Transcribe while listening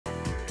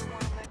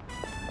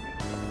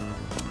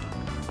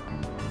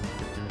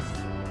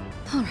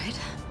All right.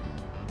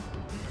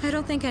 I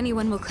don't think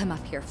anyone will come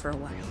up here for a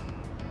while.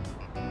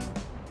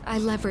 I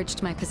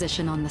leveraged my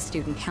position on the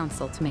student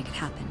council to make it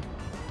happen.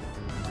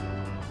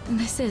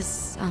 This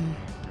is,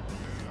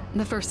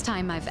 the first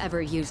time I've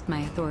ever used my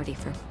authority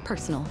for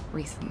personal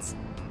reasons.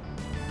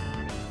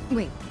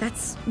 Wait,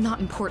 that's not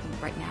important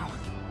right now.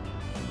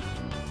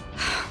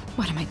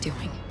 What am I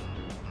doing?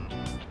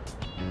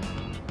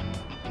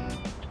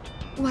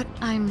 What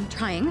I'm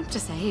trying to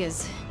say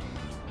is,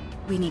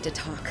 we need to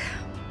talk.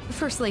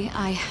 Firstly,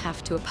 I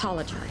have to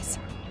apologize.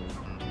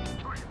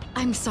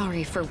 I'm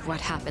sorry for what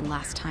happened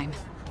last time.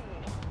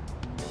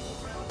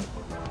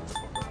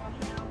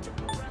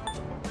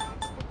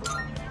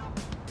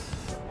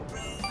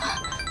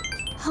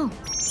 Oh,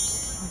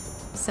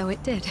 so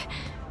it did.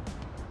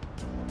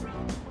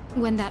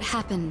 When that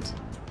happened,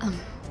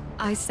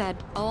 I said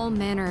all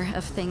manner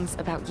of things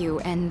about you,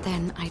 and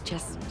then I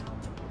just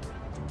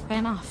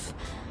ran off.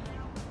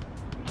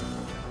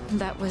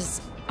 That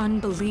was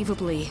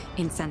unbelievably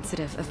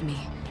insensitive of me.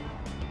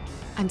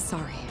 I'm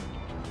sorry.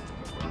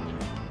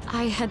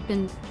 I had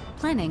been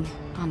planning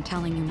on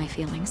telling you my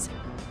feelings.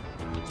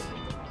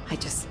 I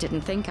just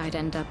didn't think I'd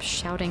end up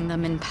shouting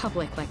them in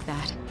public like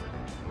that.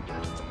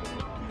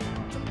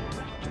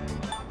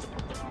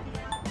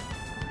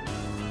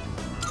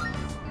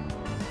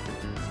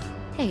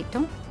 Hey,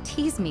 don't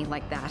tease me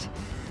like that.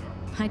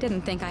 I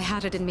didn't think I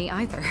had it in me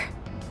either.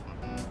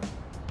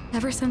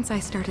 Ever since I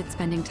started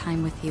spending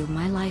time with you,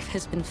 my life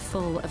has been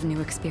full of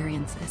new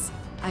experiences.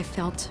 I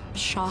felt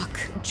shock,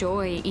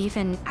 joy,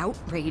 even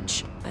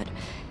outrage, but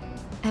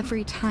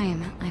every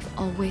time I've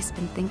always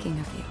been thinking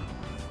of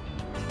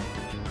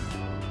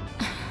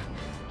you.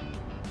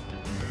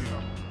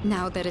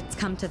 Now that it's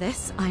come to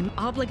this, I'm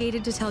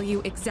obligated to tell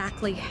you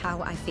exactly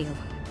how I feel.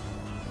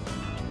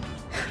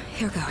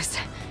 Here goes.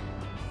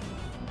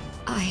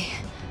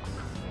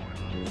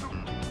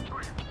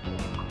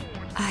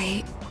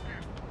 I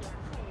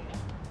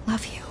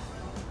love you.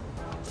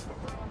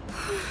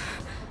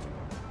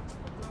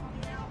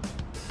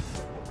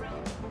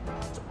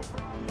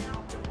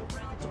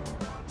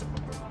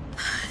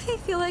 I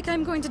feel like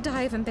I'm going to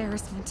die of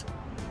embarrassment.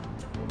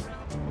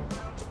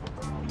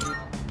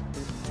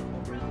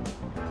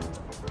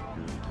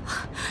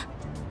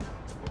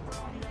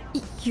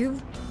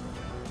 You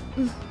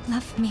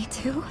love me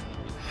too?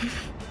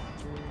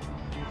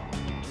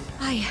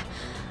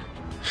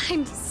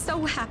 I'm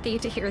so happy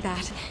to hear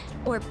that.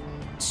 Or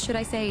should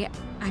I say,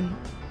 I'm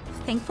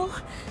thankful?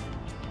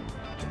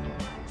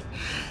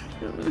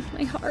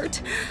 My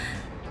heart.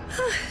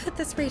 At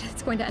this rate,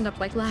 it's going to end up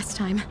like last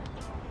time.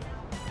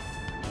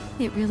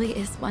 It really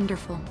is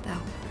wonderful,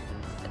 though,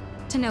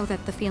 to know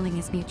that the feeling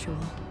is mutual.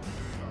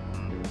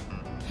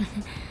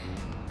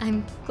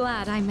 I'm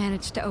glad I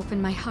managed to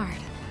open my heart.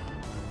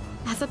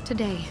 As of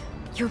today,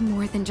 you're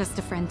more than just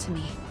a friend to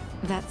me.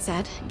 That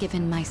said,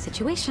 given my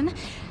situation,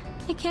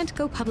 I can't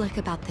go public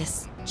about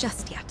this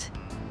just yet.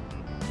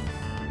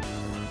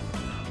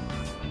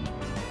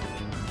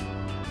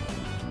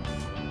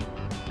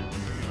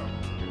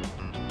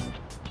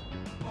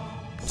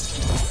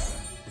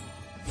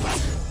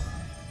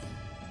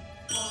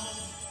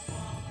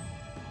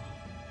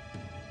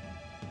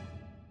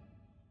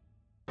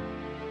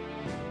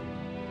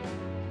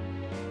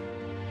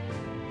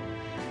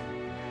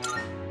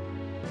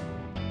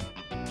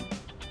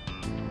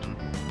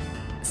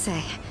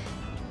 Say,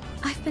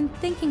 I've been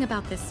thinking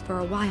about this for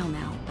a while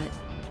now, but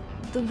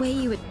the way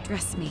you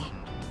address me...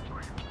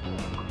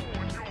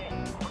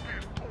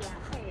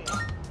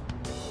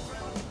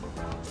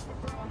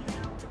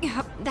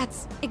 Yeah,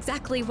 that's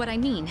exactly what I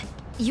mean.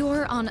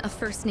 You're on a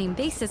first-name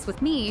basis with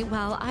me,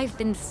 while I've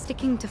been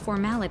sticking to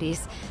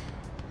formalities.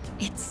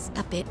 It's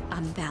a bit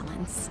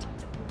unbalanced.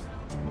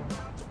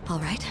 All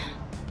right.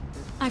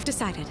 I've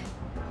decided.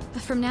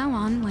 From now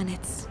on, when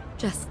it's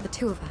just the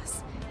two of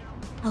us,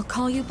 I'll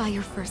call you by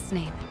your first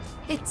name.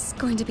 It's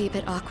going to be a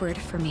bit awkward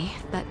for me,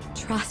 but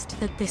trust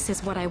that this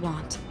is what I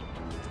want.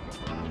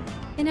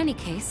 In any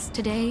case,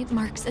 today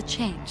marks a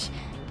change.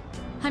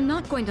 I'm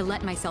not going to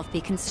let myself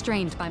be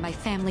constrained by my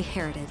family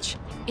heritage.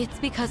 It's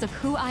because of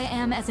who I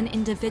am as an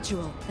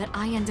individual that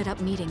I ended up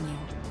meeting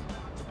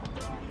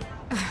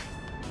you.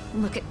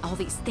 Look at all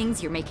these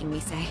things you're making me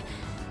say.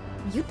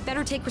 You'd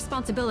better take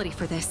responsibility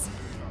for this.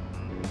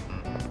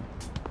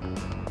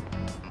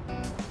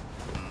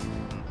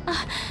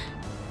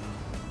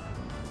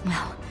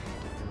 Well,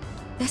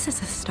 this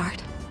is a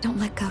start. Don't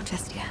let go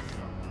just yet.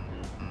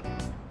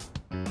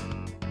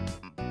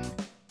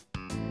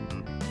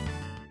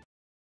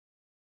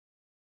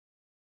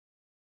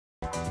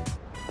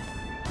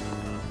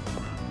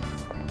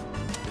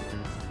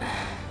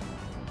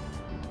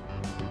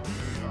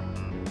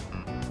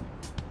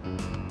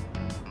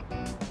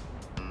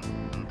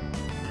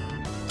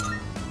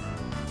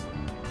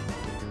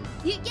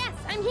 Yes,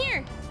 I'm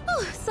here!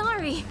 Oh,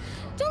 sorry.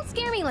 Don't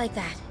scare me like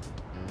that.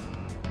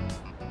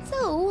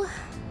 So,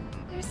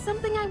 there's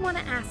something I want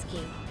to ask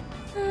you.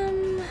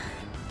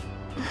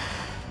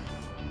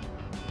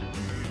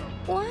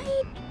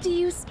 Why do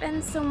you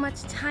spend so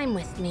much time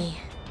with me?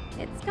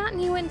 It's gotten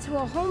you into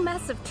a whole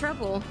mess of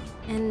trouble.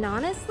 And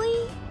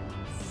honestly,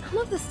 some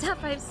of the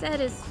stuff I've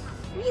said is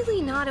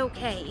really not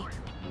okay.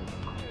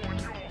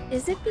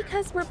 Is it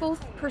because we're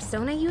both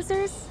Persona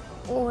users?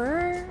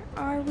 Or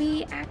are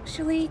we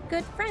actually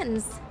good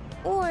friends?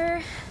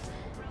 Or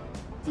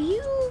do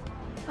you,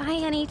 by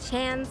any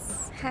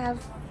chance, have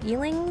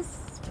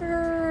feelings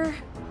for...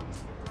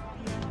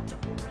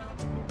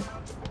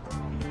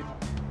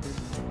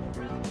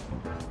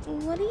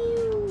 What do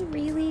you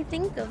really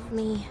think of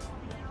me?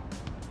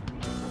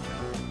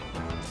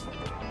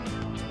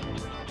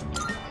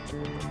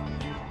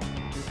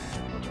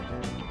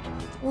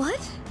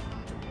 What?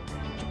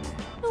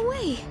 No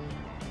way.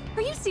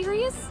 Are you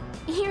serious?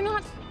 You're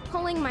not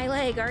pulling my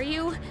leg, are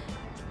you?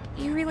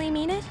 You really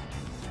mean it?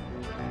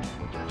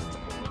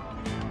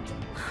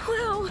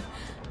 Wow.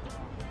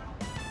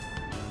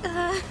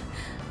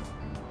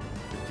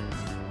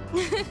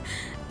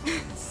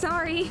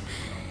 Sorry.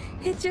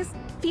 It just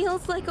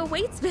feels like a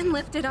weight's been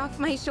lifted off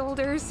my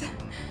shoulders.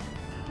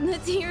 The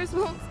tears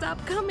won't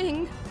stop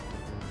coming.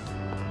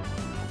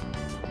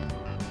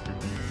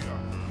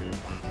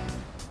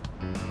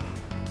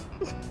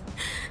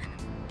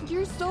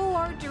 You're so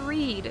hard to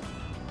read.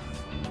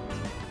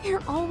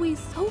 You're always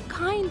so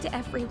kind to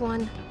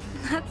everyone.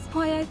 That's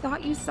why I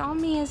thought you saw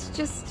me as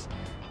just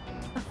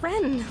a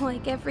friend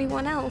like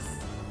everyone else.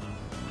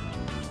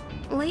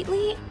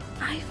 Lately,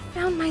 I've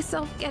found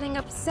myself getting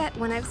upset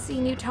when I've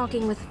seen you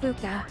talking with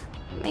Fuuka.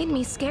 It made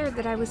me scared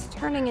that I was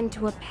turning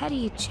into a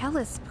petty,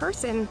 jealous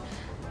person.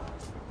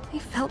 I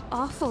felt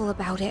awful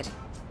about it.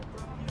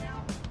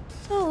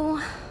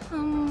 So,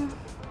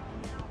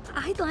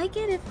 I'd like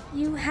it if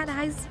you had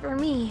eyes for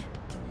me.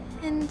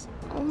 And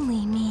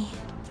only me.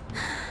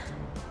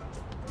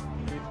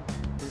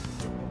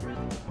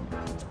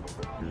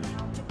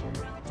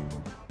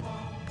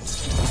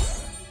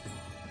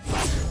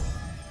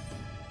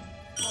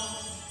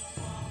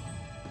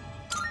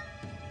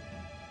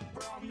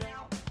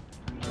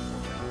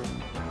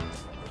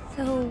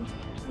 So,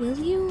 will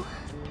you?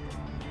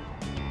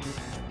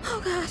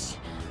 Oh gosh,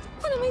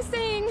 what am I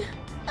saying?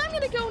 I'm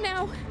gonna go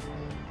now.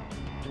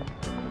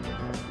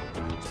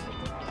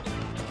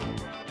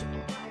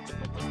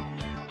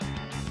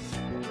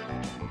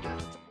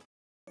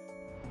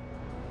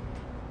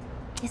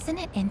 Isn't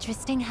it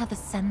interesting how the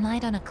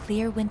sunlight on a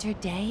clear winter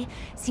day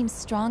seems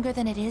stronger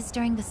than it is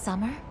during the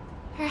summer?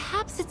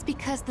 Perhaps it's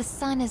because the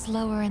sun is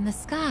lower in the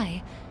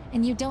sky,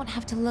 and you don't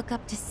have to look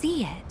up to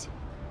see it.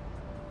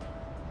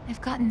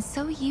 I've gotten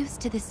so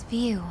used to this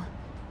view,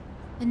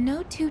 but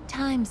no two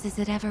times is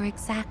it ever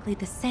exactly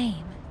the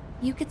same.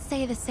 You could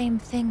say the same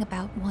thing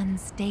about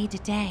one's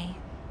day-to-day,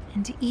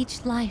 and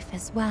each life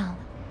as well.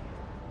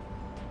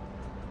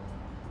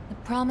 The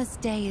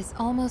promised day is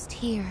almost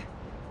here.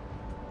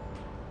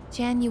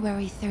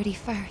 January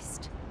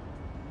 31st.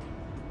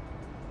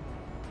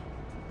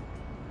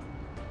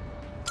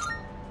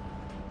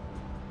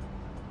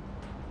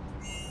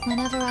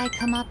 Whenever I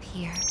come up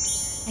here,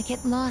 I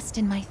get lost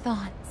in my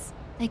thoughts.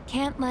 I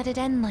can't let it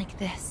end like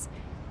this.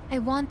 I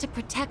want to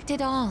protect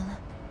it all.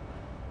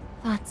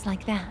 Thoughts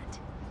like that.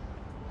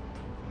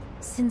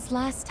 Since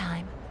last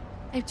time,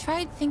 I've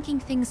tried thinking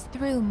things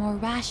through more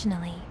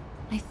rationally.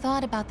 I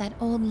thought about that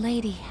old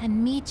lady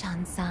and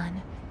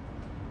Michan-san.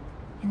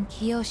 And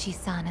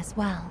Kiyoshi-san as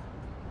well.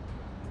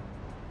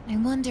 I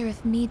wonder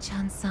if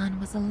Michan-san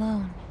was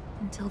alone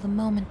until the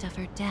moment of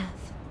her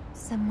death,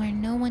 somewhere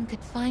no one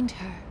could find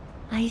her.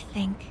 I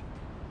think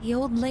the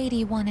old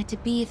lady wanted to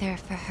be there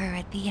for her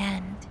at the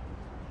end.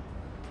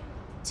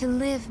 To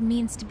live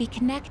means to be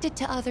connected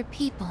to other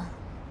people,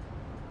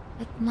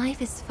 but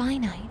life is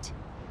finite.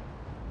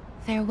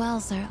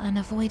 Farewells are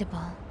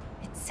unavoidable.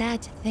 It's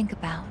sad to think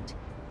about,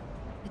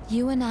 but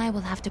you and I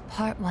will have to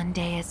part one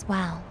day as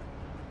well.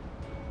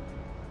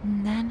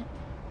 And then,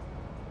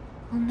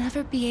 I'll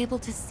never be able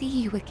to see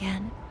you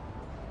again.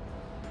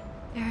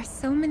 There are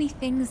so many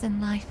things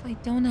in life I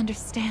don't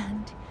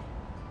understand.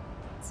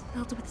 It's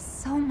filled with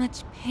so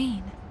much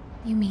pain.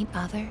 You meet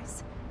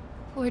others,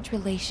 forge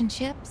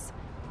relationships,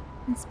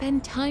 and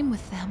spend time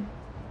with them.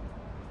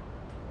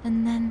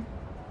 And then,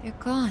 they're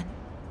gone,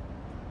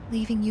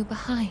 leaving you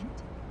behind,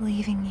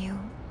 leaving you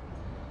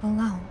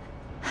alone.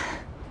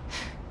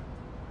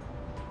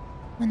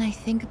 When I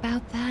think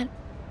about that,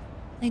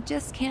 I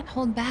just can't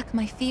hold back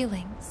my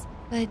feelings,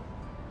 but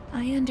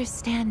I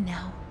understand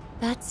now.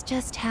 That's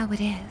just how it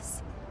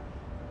is.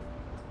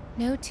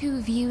 No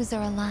two views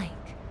are alike.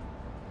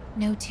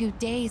 No 2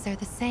 days are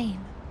the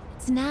same.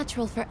 It's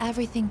natural for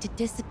everything to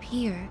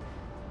disappear,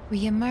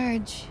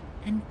 re-emerge,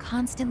 and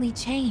constantly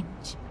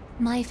change.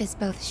 Life is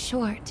both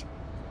short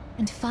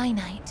and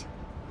finite.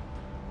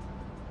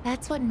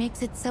 That's what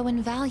makes it so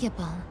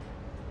invaluable,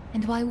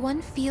 and why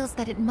one feels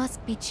that it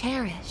must be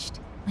cherished.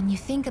 When you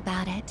think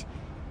about it,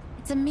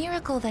 it's a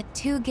miracle that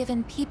two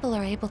given people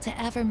are able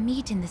to ever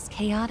meet in this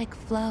chaotic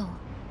flow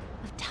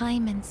of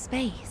time and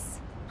space.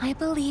 I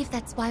believe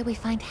that's why we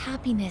find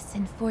happiness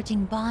in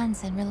forging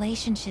bonds and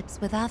relationships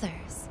with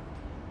others.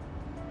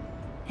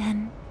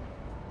 And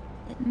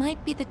it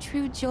might be the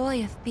true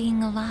joy of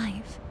being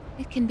alive.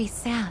 It can be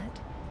sad,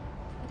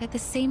 but at the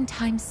same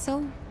time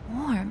so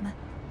warm.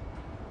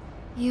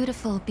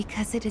 Beautiful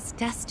because it is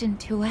destined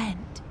to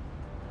end.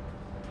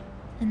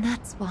 And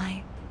that's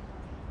why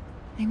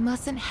I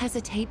mustn't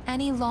hesitate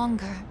any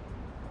longer.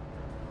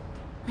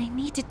 I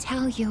need to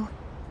tell you,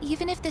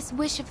 even if this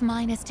wish of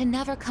mine is to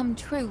never come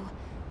true,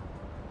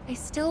 I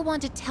still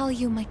want to tell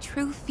you my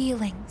true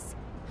feelings.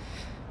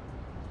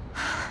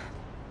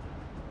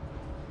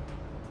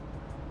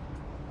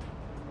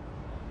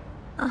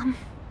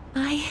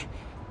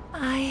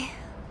 I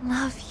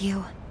love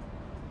you.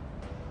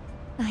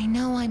 I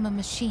know I'm a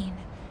machine.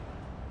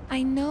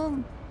 I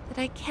know that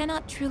I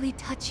cannot truly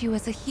touch you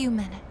as a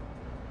human.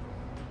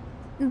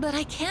 But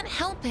I can't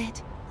help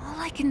it. All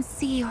I can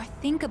see or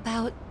think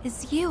about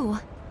is you.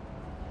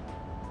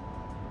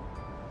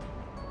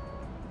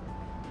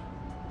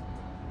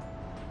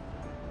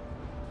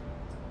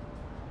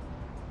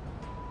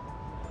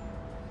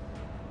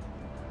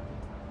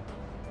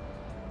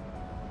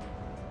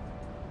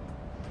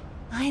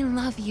 I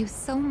love you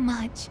so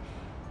much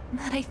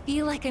that I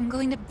feel like I'm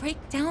going to break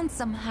down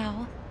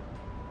somehow.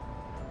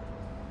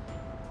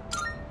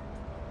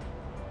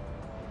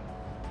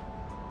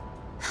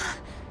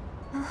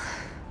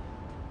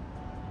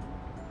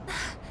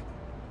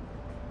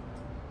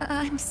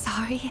 I'm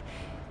sorry.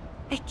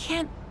 I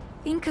can't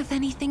think of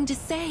anything to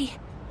say.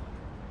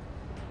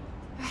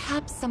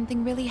 Perhaps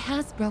something really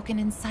has broken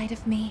inside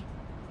of me.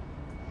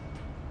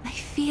 I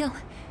feel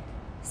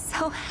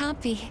so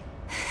happy.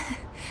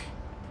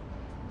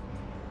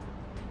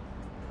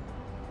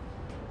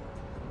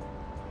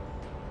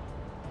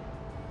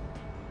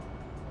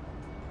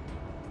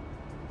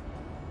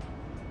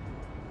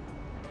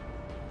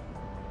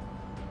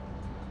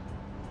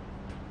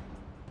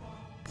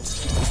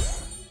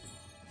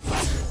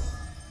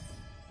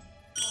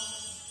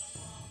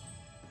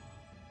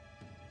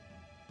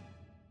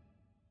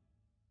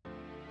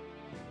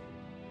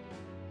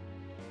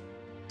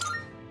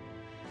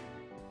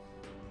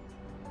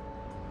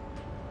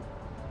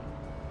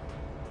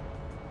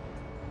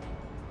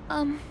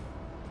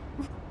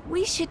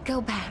 We should go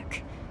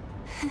back.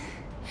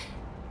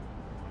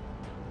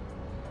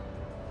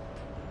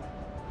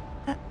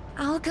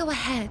 I'll go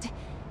ahead.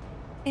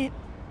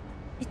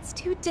 It's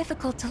too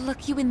difficult to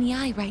look you in the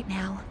eye right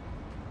now.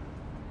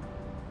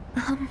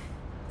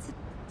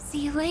 See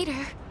you later.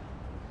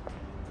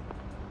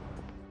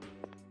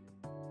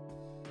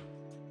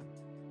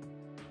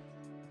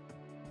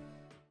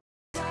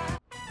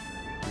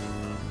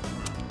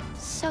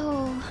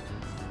 So,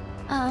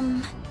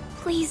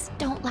 please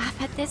don't laugh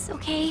at this,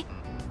 okay?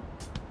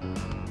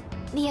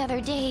 The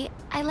other day,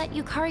 I let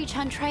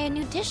Yukari-chan try a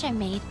new dish I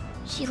made.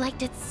 She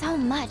liked it so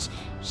much,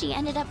 she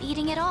ended up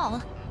eating it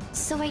all.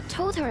 So I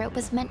told her it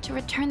was meant to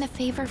return the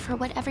favor for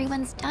what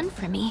everyone's done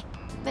for me.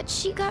 But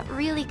she got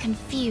really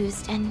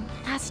confused and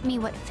asked me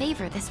what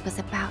favor this was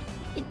about.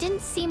 It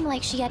didn't seem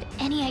like she had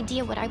any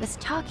idea what I was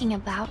talking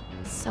about,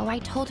 so I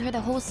told her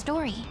the whole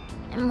story.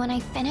 And when I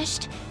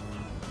finished,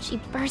 she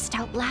burst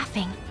out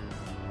laughing.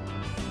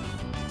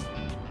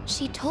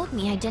 She told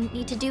me I didn't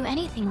need to do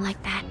anything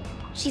like that.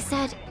 She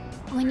said,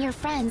 when you're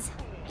friends,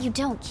 you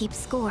don't keep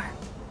score.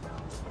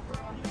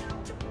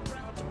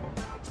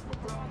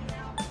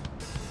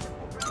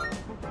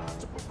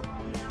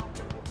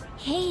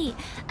 Hey,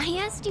 I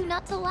asked you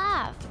not to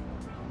laugh.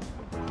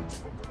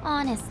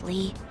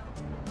 Honestly,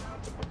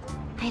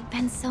 I'd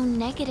been so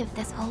negative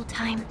this whole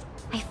time.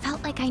 I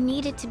felt like I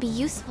needed to be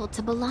useful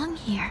to belong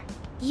here,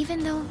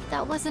 even though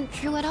that wasn't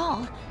true at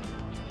all.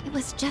 It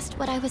was just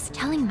what I was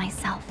telling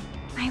myself.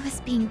 I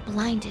was being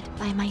blinded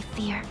by my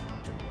fear.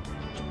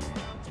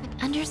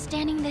 But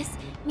understanding this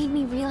made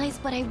me realize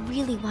what I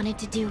really wanted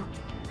to do.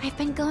 I've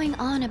been going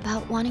on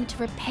about wanting to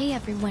repay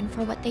everyone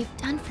for what they've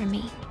done for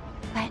me,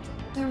 but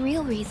the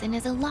real reason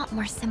is a lot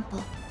more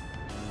simple.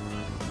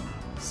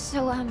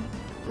 So,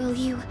 will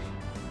you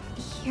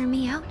hear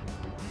me out?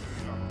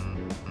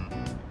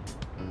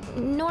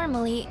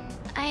 Normally,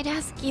 I'd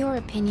ask your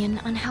opinion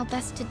on how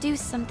best to do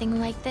something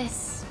like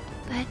this,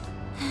 but...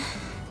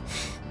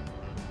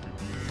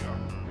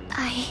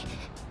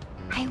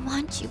 I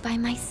want you by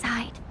my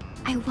side.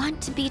 I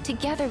want to be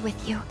together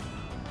with you.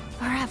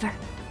 Forever.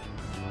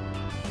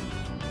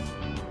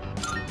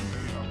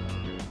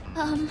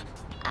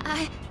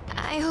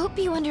 I hope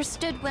you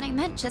understood what I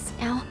meant just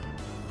now.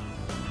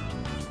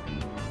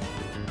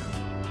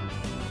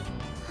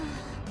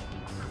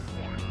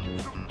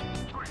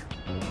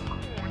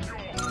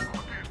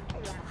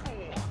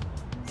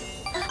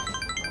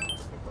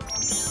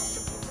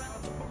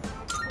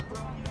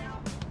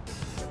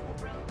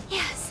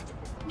 Yes,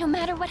 no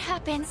matter what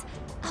happens,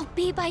 I'll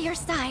be by your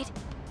side.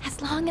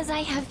 As long as I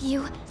have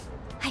you,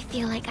 I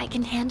feel like I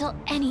can handle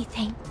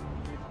anything.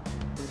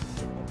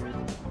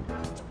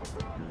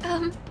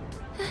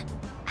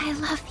 I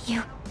love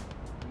you.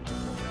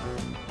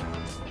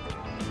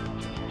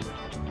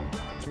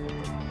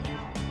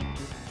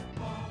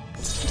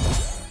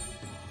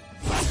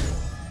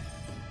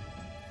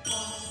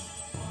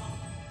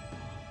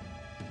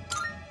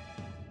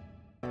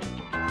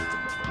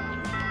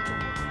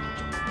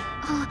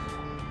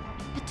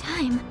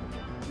 time.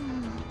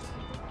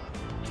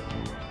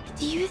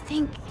 Do you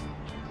think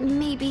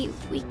maybe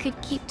we could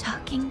keep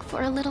talking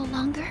for a little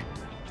longer?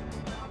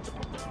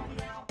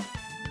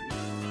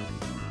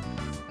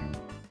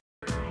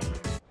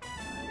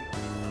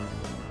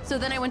 So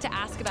then I went to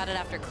ask about it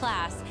after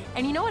class,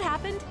 and you know what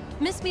happened?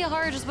 Miss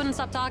Miyahara just wouldn't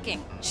stop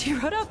talking. She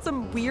wrote out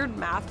some weird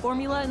math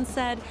formula and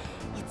said,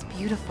 "It's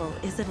beautiful,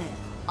 isn't it?"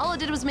 All it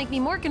did was make me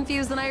more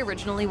confused than I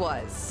originally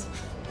was.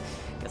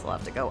 Guess I'll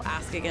have to go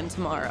ask again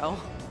tomorrow.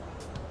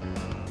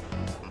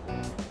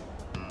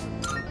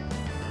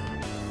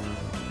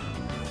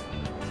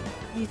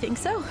 You think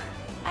so?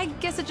 I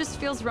guess it just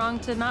feels wrong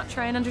to not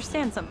try and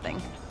understand something.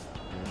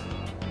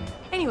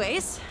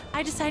 Anyways,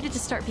 I decided to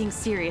start being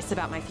serious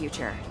about my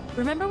future.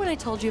 Remember when I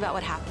told you about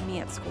what happened to me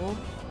at school?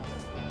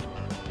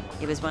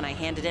 It was when I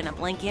handed in a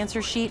blank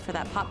answer sheet for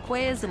that pop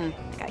quiz and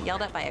I got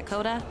yelled at by a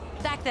coda.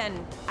 Back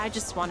then, I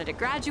just wanted to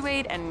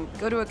graduate and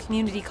go to a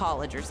community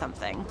college or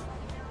something.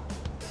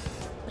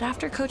 But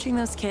after coaching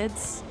those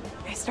kids,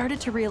 I started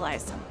to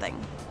realize something.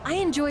 I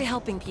enjoy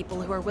helping people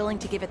who are willing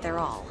to give it their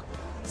all.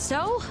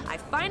 So, I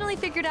finally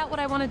figured out what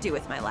I want to do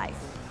with my life.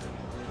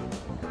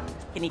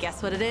 Can you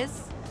guess what it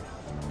is?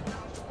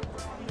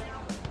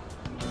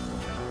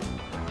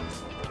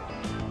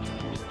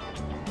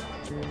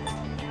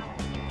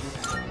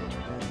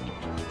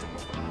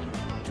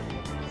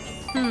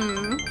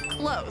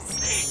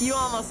 Close. You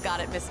almost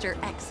got it, Mr.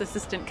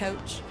 Ex-Assistant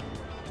Coach.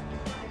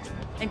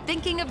 I'm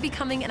thinking of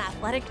becoming an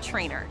athletic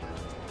trainer.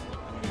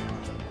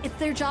 It's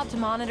their job to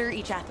monitor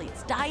each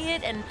athlete's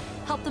diet and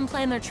help them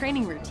plan their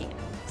training routine.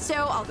 So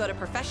I'll go to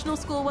professional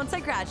school once I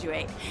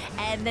graduate,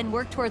 and then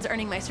work towards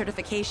earning my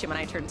certification when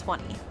I turn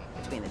 20.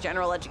 Between the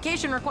general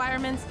education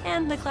requirements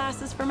and the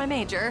classes for my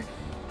major,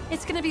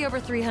 it's gonna be over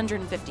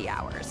 350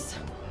 hours.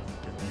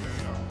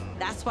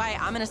 That's why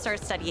I'm gonna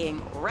start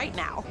studying right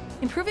now.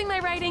 Improving my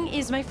writing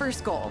is my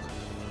first goal.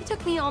 It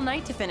took me all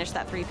night to finish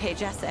that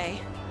 3-page essay,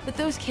 but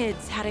those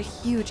kids had a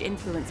huge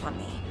influence on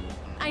me.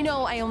 I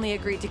know I only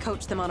agreed to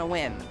coach them on a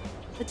whim,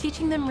 but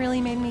teaching them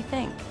really made me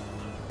think.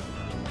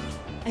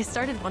 I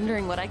started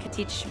wondering what I could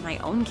teach my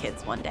own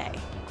kids one day,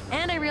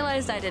 and I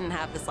realized I didn't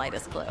have the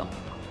slightest clue.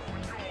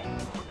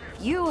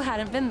 If you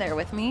hadn't been there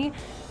with me,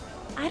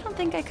 I don't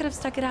think I could have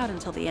stuck it out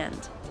until the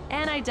end.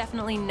 And I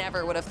definitely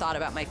never would have thought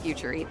about my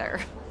future either.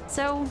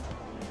 So,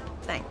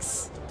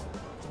 thanks.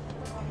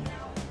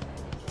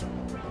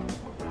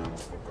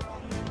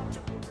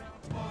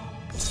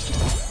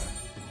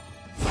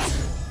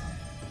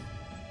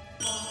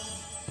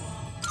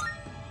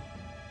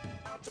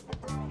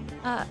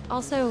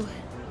 Also,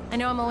 I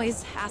know I'm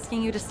always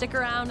asking you to stick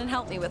around and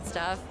help me with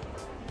stuff.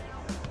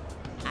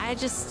 I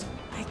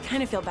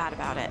kind of feel bad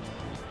about it.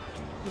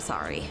 I'm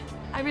sorry.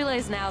 I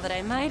realize now that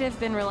I might have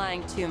been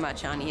relying too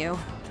much on you.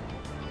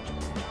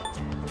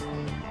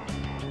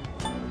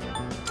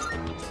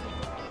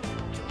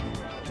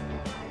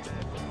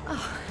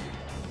 Oh.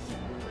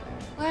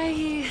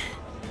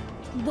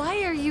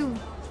 Why are you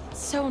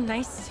so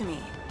nice to me?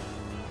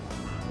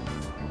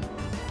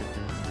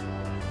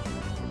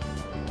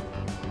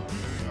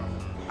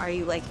 Are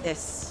you like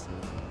this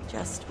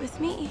just with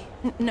me?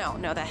 No,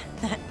 that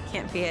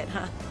can't be it,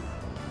 huh?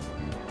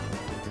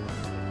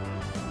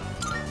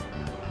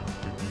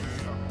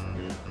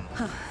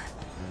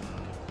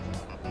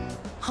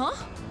 Huh?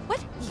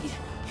 What?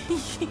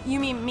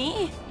 You mean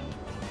me?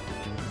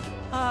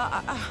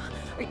 Are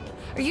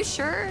you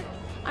sure?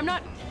 I'm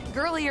not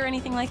girly or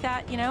anything like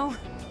that, you know?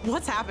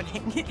 What's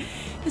happening?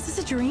 Is this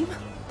a dream?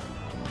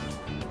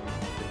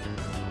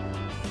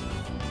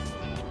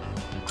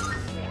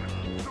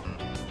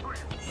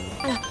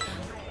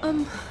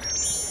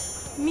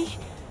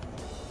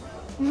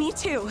 Me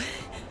too.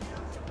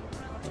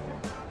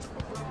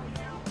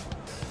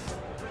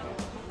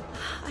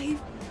 I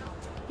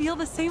feel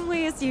the same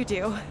way as you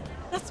do.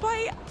 That's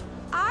why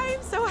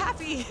I'm so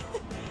happy.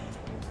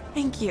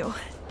 Thank you.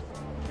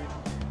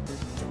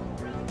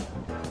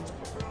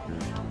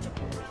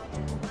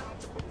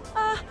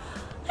 I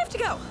have to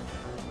go.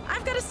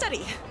 I've got to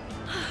study.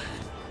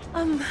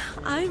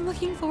 I'm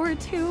looking forward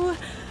to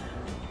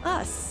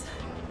us.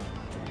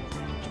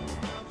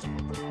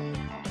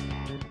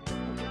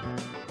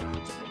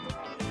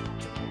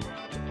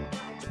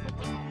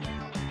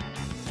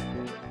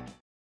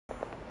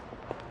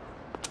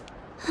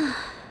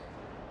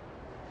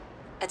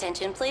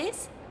 Attention,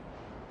 please.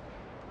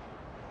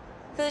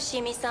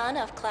 Fushimi-san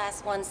of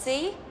Class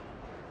 1C.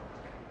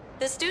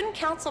 The Student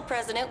Council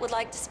President would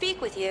like to speak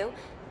with you.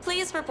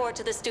 Please report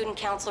to the Student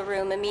Council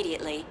room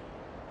immediately.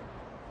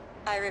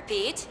 I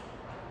repeat.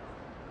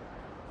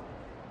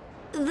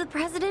 The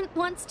President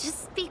wants to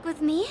speak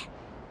with me?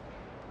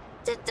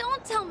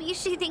 Don't tell me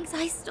she thinks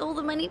I stole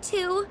the money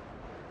too.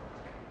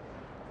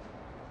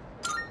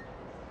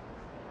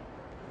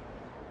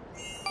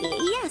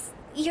 Yes,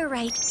 you're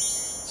right.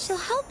 She'll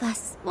help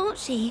us, won't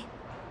she?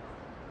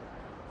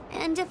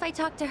 And if I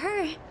talk to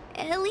her,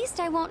 at least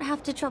I won't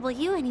have to trouble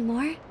you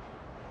anymore.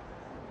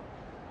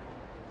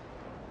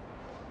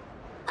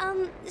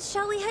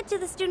 Shall we head to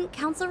the student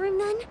council room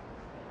then?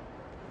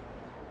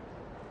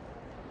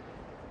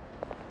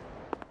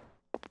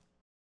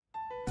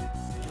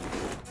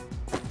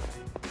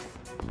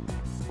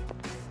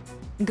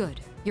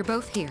 Good. You're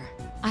both here.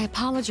 I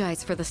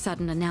apologize for the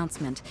sudden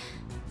announcement.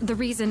 The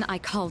reason I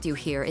called you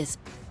here is...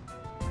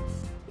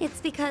 It's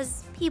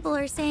because people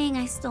are saying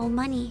I stole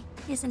money,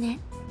 isn't it?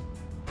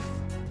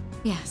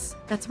 Yes,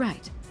 that's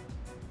right.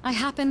 I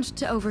happened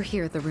to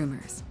overhear the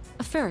rumors.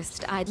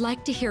 First, I'd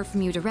like to hear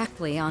from you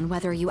directly on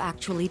whether you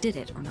actually did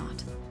it or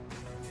not.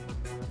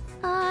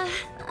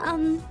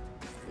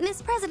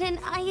 Miss President,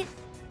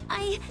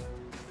 Senpai.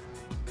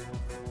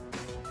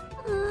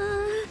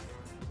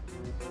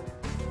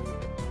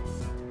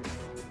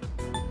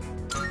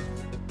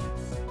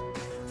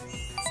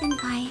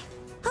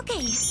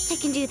 Okay, I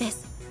can do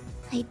this.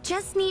 I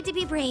just need to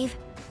be brave.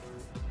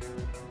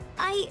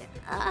 I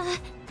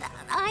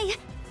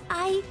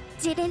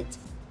didn't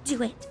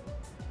do it.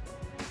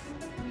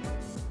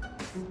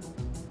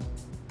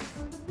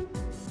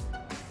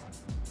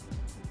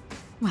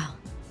 Well,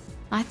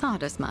 I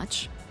thought as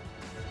much.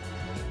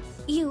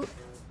 You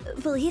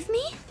believe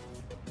me?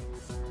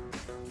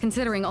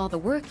 Considering all the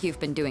work you've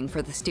been doing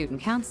for the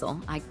Student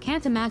Council, I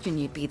can't imagine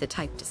you'd be the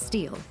type to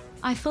steal.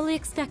 I fully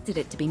expected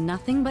it to be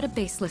nothing but a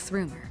baseless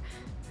rumor.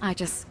 I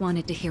just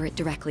wanted to hear it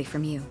directly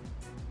from you.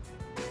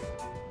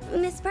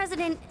 Miss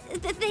President,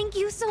 thank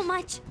you so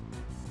much.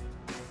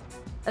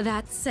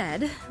 That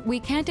said, we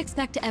can't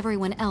expect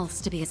everyone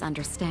else to be as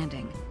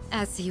understanding.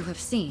 As you have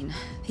seen,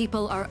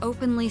 people are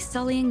openly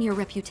sullying your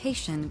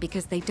reputation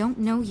because they don't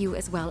know you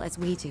as well as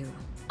we do.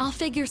 I'll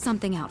figure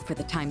something out for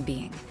the time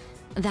being.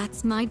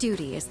 That's my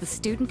duty as the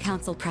Student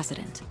Council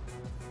President.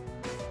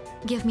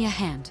 Give me a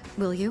hand,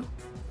 will you?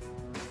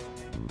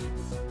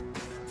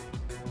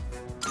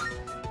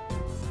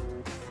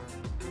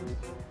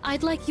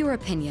 I'd like your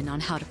opinion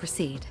on how to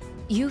proceed.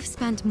 You've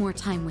spent more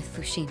time with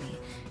Fushimi,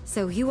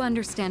 so you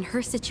understand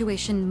her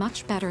situation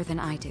much better than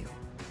I do.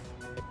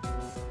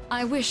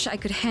 I wish I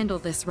could handle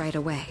this right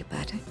away,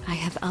 but I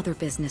have other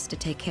business to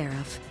take care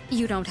of.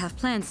 You don't have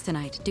plans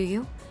tonight, do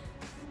you?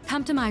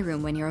 Come to my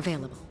room when you're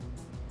available.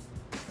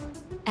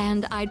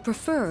 And I'd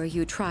prefer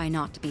you try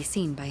not to be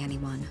seen by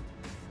anyone.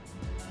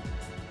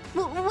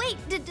 Wait,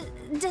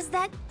 does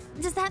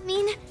that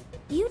mean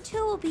you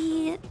two will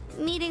be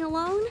meeting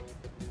alone?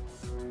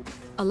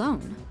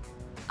 Alone?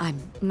 I'm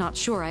not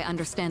sure I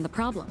understand the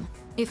problem.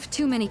 If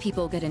too many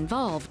people get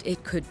involved,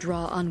 it could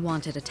draw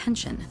unwanted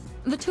attention.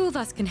 The two of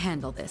us can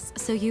handle this,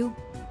 so you...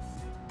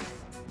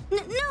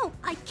 No,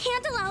 I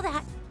can't allow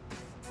that.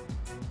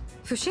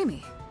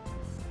 Fushimi.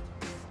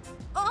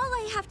 All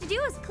I have to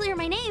do is clear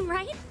my name,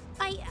 right?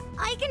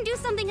 I can do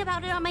something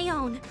about it on my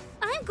own.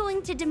 I'm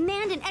going to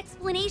demand an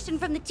explanation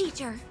from the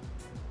teacher.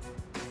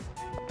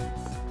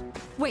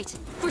 Wait,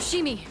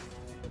 Fushimi!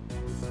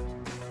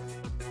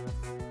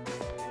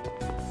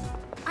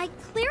 I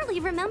clearly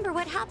remember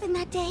what happened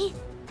that day.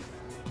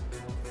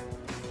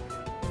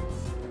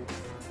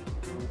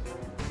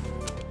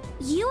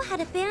 You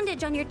had a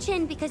bandage on your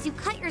chin because you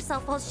cut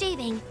yourself while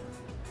shaving.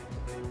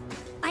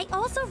 I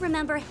also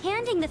remember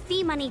handing the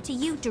fee money to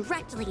you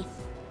directly.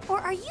 Or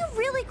are you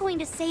really going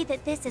to say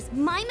that this is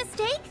my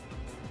mistake?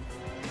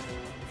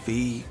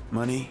 Fee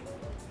money?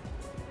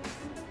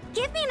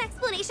 Give me an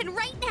explanation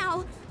right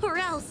now, or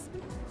else.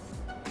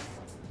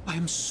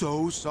 I'm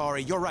so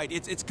sorry. You're right.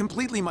 It's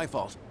completely my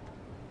fault.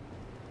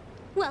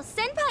 Well,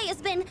 Senpai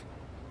has been...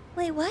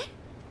 Wait, what?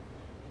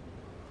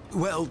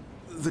 Well,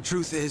 the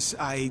truth is,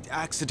 I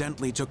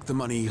accidentally took the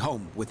money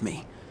home with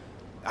me.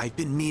 I've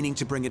been meaning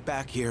to bring it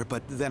back here,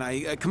 but then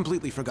I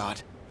completely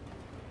forgot.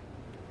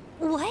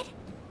 What?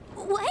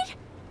 What?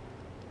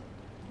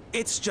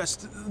 It's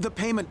just, the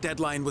payment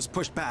deadline was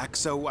pushed back,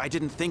 so I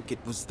didn't think it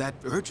was that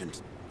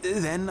urgent.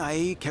 Then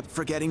I kept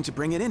forgetting to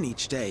bring it in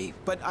each day,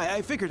 but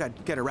I figured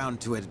I'd get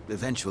around to it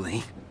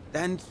eventually.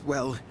 And,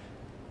 well,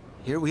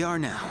 here we are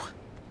now.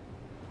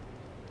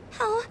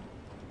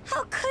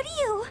 How could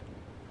you?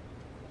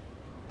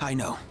 I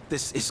know.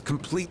 This is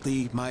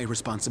completely my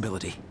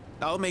responsibility.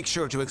 I'll make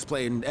sure to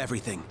explain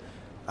everything.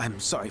 I'm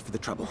sorry for the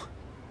trouble.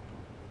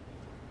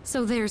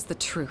 So there's the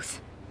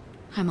truth.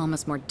 I'm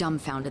almost more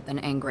dumbfounded than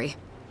angry.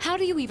 How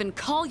do you even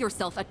call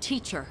yourself a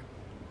teacher?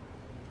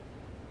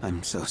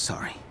 I'm so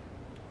sorry.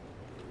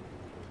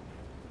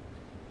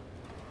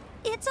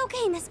 It's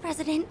okay, Miss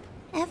President.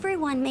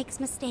 Everyone makes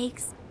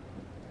mistakes.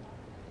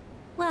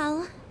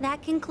 Well,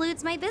 that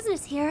concludes my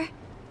business here.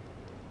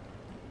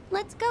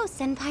 Let's go,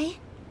 Senpai.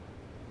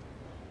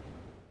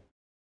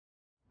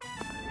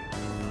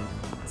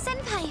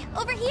 Senpai,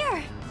 over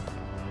here!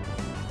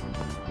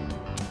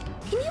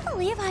 Can you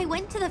believe I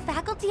went to the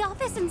faculty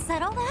office and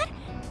said all that?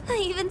 I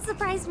even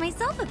surprised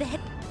myself a bit.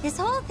 This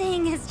whole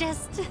thing is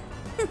just...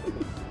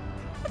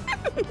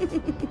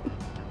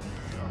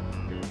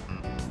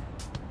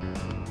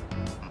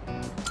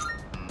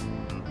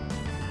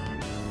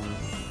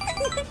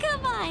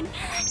 Come on,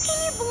 can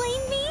you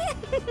blame me?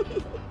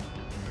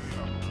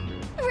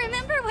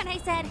 Remember when I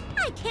said,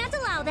 I can't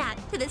allow that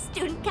to the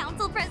Student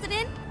Council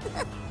President?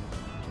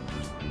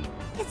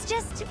 It's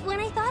just, when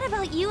I thought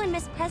about you and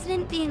Miss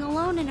President being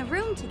alone in a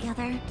room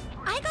together,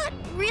 I got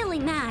really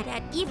mad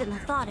at even the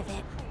thought of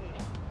it.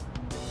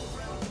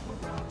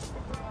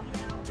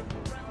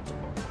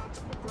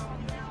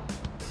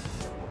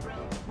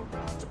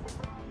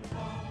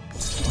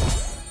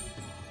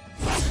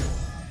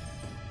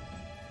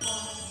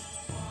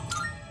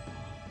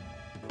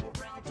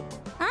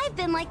 I've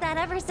been like that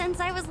ever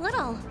since I was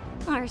little.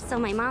 Or so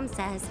my mom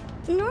says.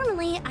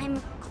 Normally, I'm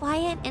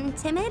quiet and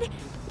timid,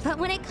 but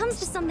when it comes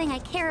to something I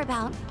care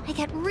about, I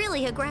get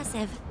really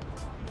aggressive.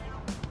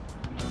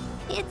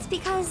 It's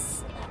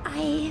because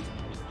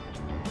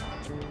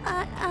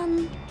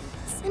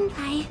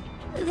Senpai,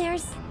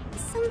 there's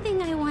something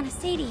I want to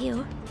say to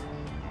you.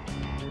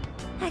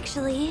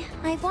 Actually,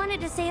 I've wanted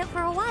to say it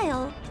for a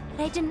while,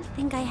 but I didn't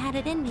think I had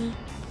it in me.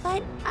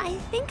 But I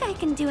think I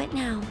can do it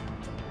now.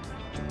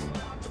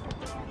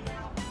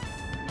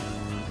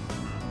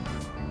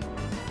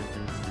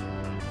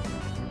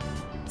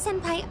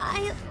 Senpai,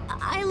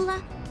 I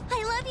love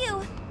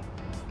you!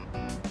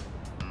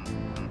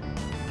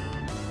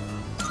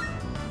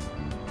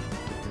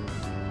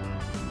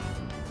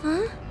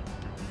 Huh?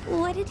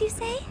 What did you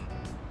say?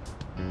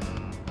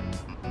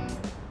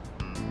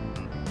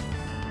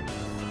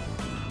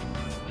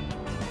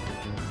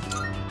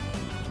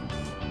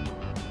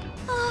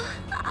 Oh,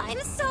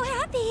 I'm so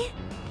happy!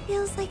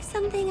 Feels like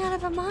something out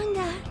of a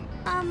manga.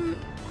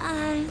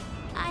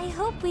 I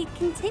hope we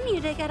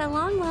continue to get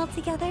along well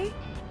together.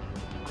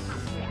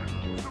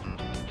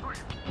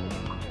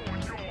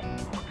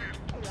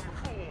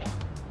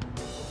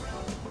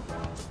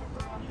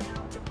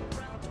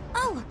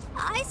 Oh,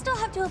 I still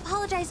have to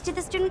apologize to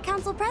the student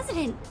council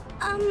president.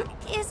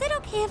 Is it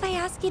okay if I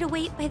ask you to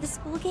wait by the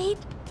school gate?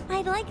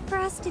 I'd like for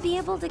us to be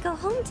able to go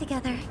home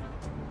together.